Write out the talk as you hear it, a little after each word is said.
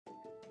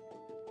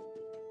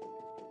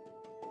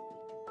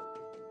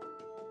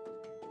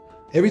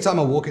Every time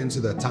I walk into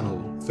that tunnel,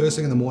 first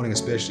thing in the morning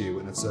especially,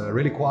 when it's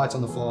really quiet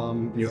on the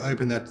farm, you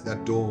open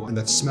that door and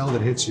that smell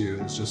that hits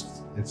you,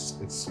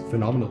 it's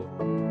phenomenal.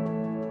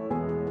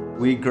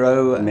 We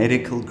grow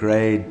medical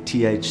grade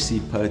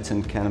THC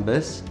potent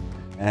cannabis,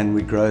 and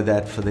we grow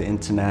that for the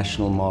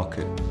international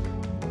market.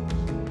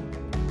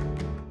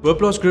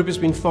 Boplaas Group has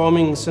been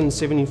farming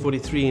since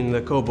 1743 in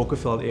the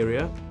Boplaas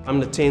area. I'm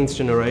the 10th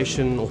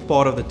generation, or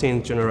part of the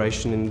 10th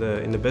generation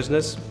in the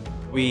business.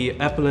 We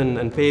apple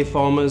and pear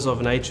farmers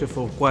of nature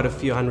for quite a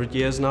few hundred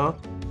years now.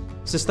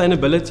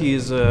 Sustainability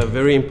is a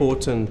very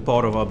important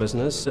part of our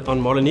business.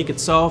 On Martinique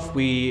itself,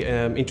 we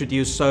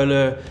introduced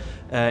solar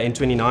in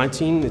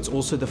 2019. It's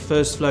also the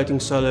first floating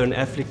solar in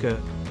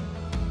Africa.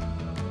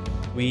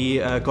 We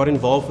got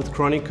involved with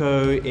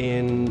Chroni-Co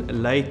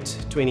in late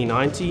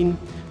 2019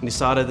 and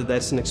decided that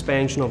that's an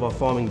expansion of our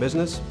farming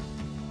business.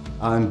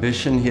 Our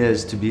ambition here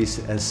is to be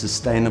as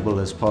sustainable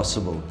as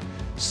possible.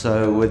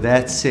 So with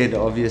that said,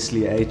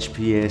 obviously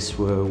HPS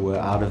were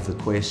out of the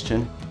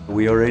question.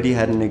 We already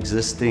had an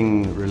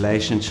existing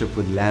relationship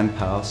with Lamp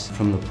House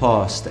from the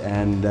past,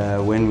 and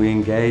when we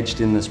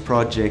engaged in this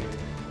project,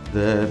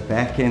 the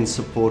back-end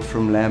support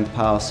from Lamp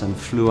House and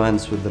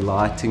Fluence with the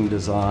lighting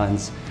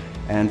designs,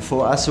 and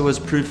for us it was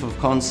proof of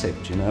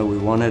concept. You know, we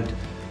wanted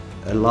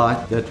a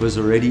light that was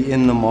already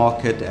in the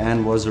market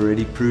and was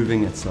already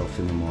proving itself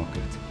in the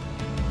market.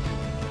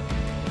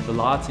 The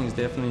lighting has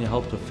definitely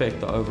helped affect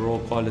the overall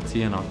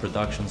quality in our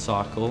production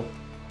cycle.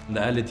 The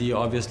LED,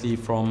 obviously,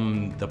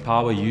 from the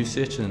power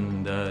usage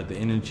and the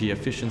energy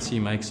efficiency,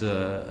 makes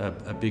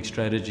a big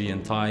strategy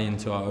and tie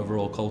into our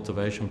overall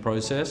cultivation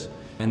process.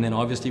 And then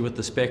obviously with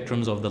the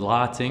spectrums of the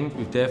lighting,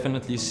 we've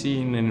definitely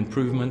seen an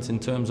improvement in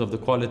terms of the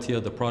quality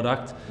of the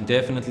product,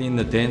 definitely in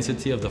the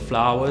density of the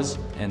flowers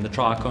and the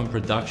trichome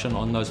production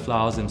on those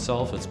flowers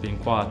themselves. It's been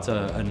quite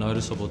a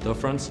noticeable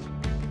difference.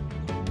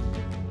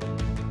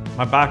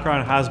 My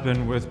background has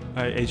been with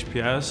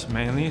HPS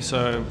mainly,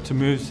 so to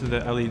move to the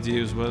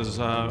LEDs was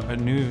a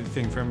new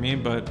thing for me,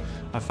 but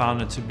I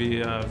found it to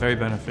be very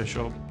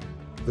beneficial.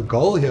 The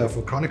goal here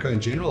for Chroni-Co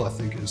in general, I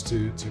think, is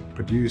to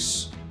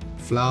produce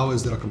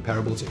flowers that are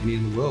comparable to any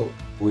in the world.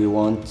 We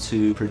want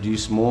to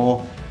produce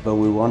more, but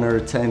we want to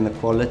retain the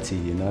quality.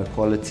 You know,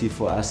 quality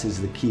for us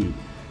is the key.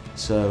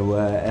 So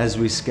as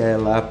we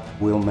scale up,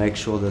 we'll make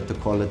sure that the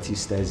quality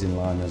stays in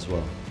line as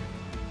well.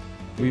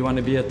 We want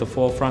to be at the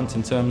forefront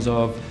in terms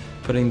of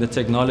putting the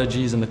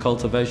technologies and the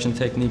cultivation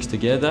techniques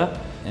together,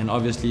 and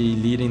obviously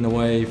leading the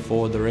way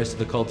for the rest of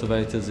the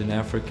cultivators in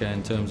Africa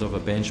in terms of a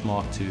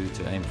benchmark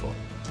to aim for.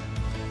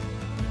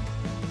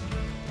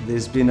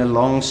 There's been a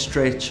long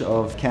stretch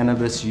of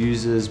cannabis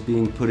users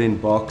being put in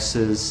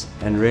boxes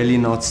and really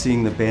not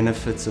seeing the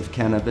benefits of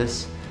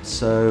cannabis.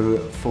 So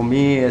for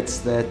me, it's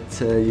that,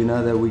 you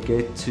know, that we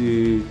get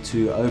to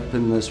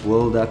open this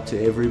world up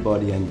to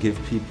everybody and give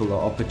people the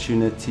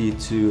opportunity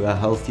to a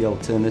healthy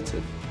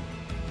alternative.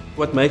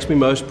 What makes me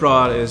most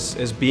proud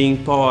is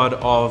being part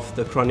of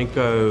the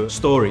Chroni-Co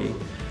story.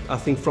 I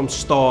think from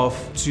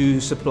staff to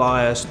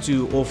suppliers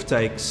to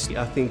offtakes,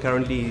 I think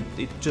currently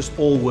it just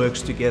all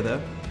works together.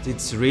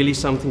 It's really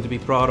something to be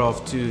proud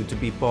of, to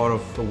be part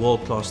of a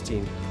world-class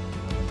team.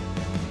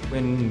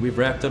 When we've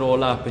wrapped it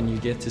all up and you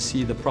get to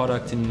see the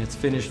product in its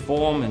finished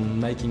form and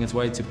making its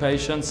way to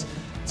patients,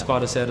 it's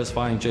quite a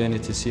satisfying journey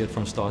to see it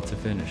from start to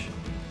finish.